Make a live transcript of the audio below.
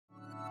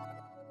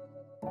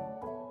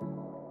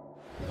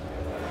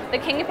The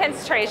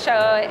Kingpins trade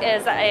show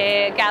is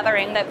a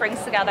gathering that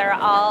brings together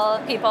all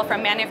people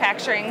from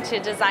manufacturing to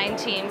design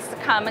teams to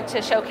come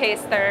to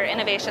showcase their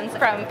innovations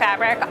from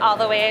fabric all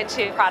the way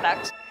to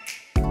product.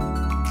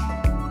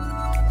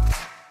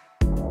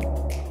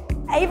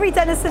 Avery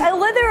Dennison,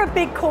 although they're a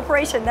big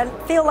corporation, they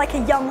feel like a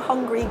young,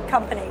 hungry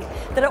company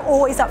that are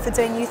always up for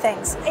doing new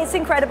things. It's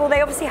incredible. They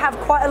obviously have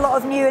quite a lot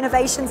of new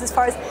innovations as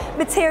far as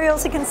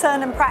materials are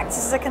concerned and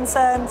practices are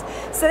concerned.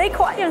 So they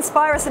quite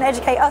inspire us and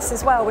educate us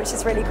as well, which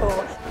is really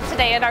cool.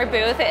 Today at our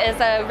booth is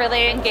a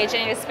really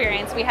engaging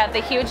experience. We have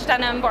the huge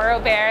denim Boro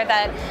bear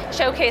that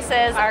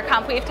showcases our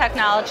comp weave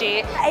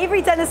technology.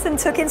 Avery Dennison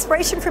took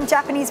inspiration from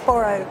Japanese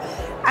Boro,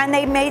 and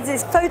they made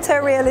this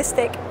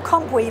photorealistic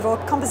comp weave or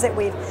composite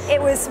weave. It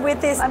was with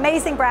this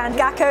amazing brand,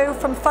 Gakko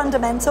from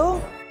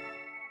Fundamental.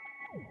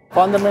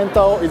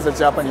 Fundamental is a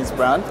Japanese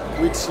brand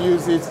which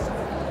uses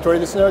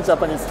traditional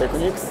Japanese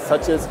techniques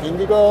such as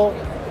indigo,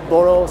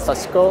 boro,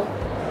 sashiko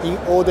in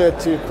order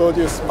to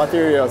produce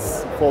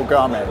materials for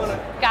garments.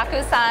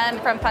 Gakko-san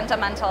from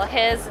Fundamental,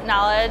 his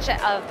knowledge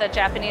of the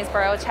Japanese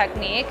Boro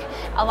technique,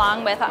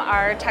 along with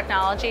our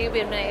technology,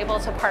 we've been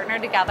able to partner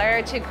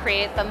together to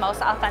create the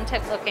most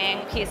authentic looking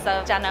piece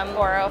of denim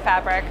Boro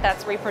fabric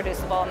that's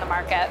reproducible in the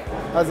market.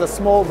 As a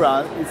small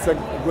brand, it's a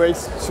great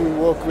to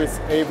work with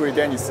Avery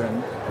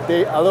Dennison.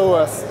 They allow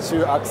us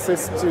to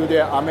access to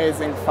their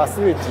amazing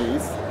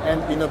facilities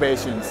and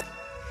innovations.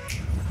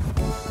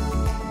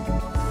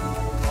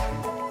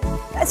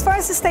 As far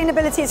as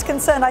sustainability is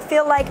concerned, I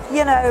feel like,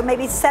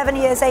 maybe 7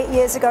 years, 8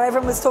 years ago,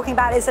 everyone was talking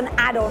about it as an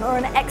add-on or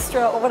an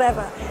extra or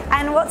whatever.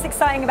 And what's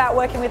exciting about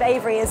working with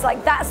Avery is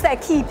that's their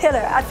key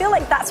pillar. I feel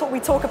like that's what we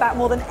talk about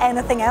more than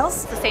anything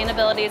else.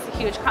 Sustainability is a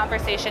huge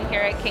conversation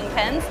here at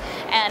Kingpins,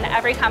 and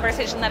every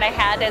conversation that I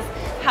had is,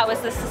 how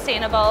is this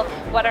sustainable?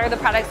 What are the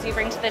products you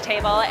bring to the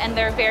table? And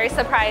they're very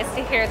surprised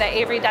to hear that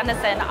Avery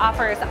Dennison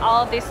offers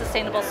all of these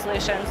sustainable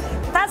solutions.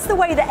 That's the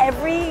way that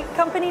every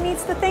company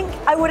needs to think.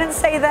 I wouldn't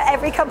say that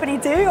every company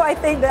do. I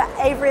think that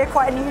Avery are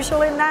quite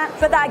unusual in that.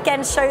 But that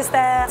again shows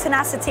their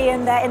tenacity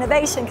and their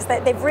innovation, because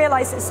they've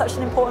realized it's such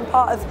an important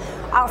part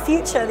of our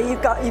future that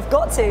you've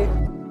got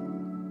to.